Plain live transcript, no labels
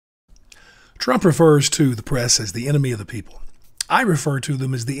Trump refers to the press as the enemy of the people. I refer to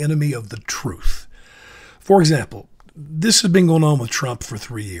them as the enemy of the truth. For example, this has been going on with Trump for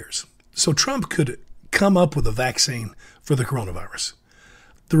 3 years. So Trump could come up with a vaccine for the coronavirus.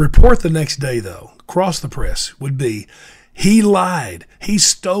 The report the next day, though, across the press would be, he lied, he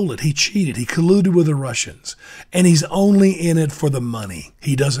stole it, he cheated, he colluded with the Russians, and he's only in it for the money.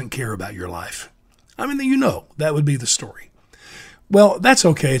 He doesn't care about your life. I mean, you know, that would be the story. Well, that's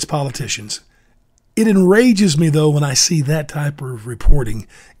okay, it's politicians. It enrages me, though, when I see that type of reporting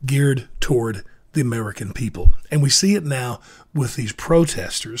geared toward the American people. And we see it now with these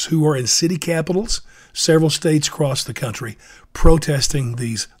protesters who are in city capitals, several states across the country, protesting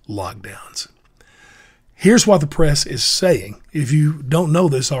these lockdowns. Here's what the press is saying, if you don't know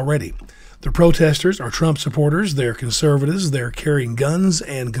this already. The protesters are Trump supporters, they're conservatives, they're carrying guns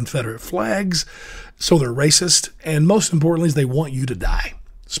and Confederate flags, so they're racist, and most importantly, they want you to die,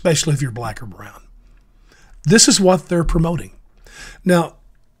 especially if you're black or brown. This is what they're promoting. Now,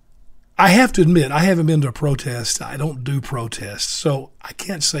 I have to admit, I haven't been to a protest. I don't do protests, so I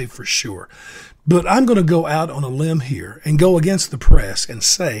can't say for sure. But I'm going to go out on a limb here and go against the press and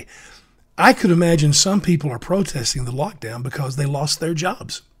say, I could imagine some people are protesting the lockdown because they lost their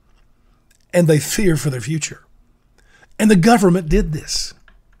jobs and they fear for their future. And the government did this.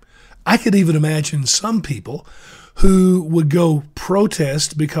 I could even imagine some people who would go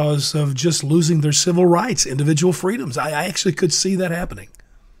protest because of just losing their civil rights, individual freedoms. I actually could see that happening.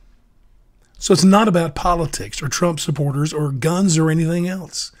 So it's not about politics or Trump supporters or guns or anything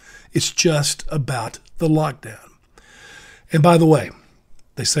else. It's just about the lockdown. And by the way,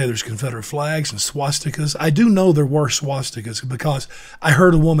 they say there's Confederate flags and swastikas. I do know there were swastikas because I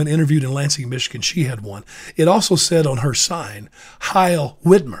heard a woman interviewed in Lansing, Michigan. She had one. It also said on her sign, Heil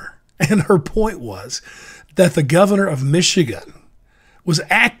Whitmer. And her point was that the governor of Michigan was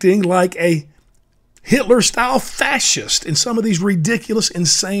acting like a Hitler-style fascist in some of these ridiculous,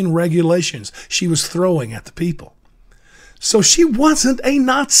 insane regulations she was throwing at the people. So she wasn't a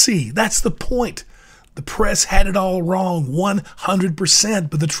Nazi. That's the point. The press had it all wrong, 100%,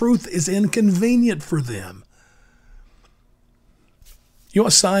 but the truth is inconvenient for them. You know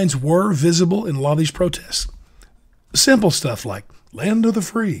what signs were visible in a lot of these protests? Simple stuff like, land of the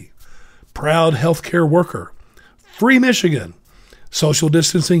free, proud healthcare worker, free Michigan, social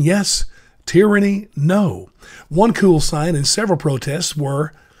distancing, yes, tyranny, no. One cool sign in several protests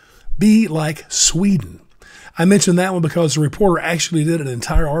were, be like Sweden. I mentioned that one because the reporter actually did an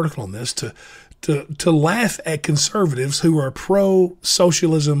entire article on this to laugh at conservatives who are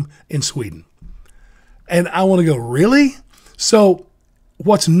pro-socialism in Sweden. And I want to go, really? So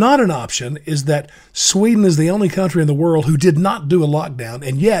what's not an option is that Sweden is the only country in the world who did not do a lockdown,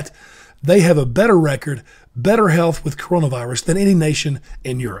 and yet they have a better record, better health with coronavirus than any nation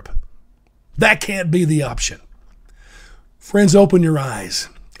in Europe. That can't be the option. Friends, open your eyes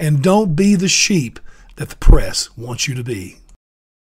and don't be the sheep that the press wants you to be.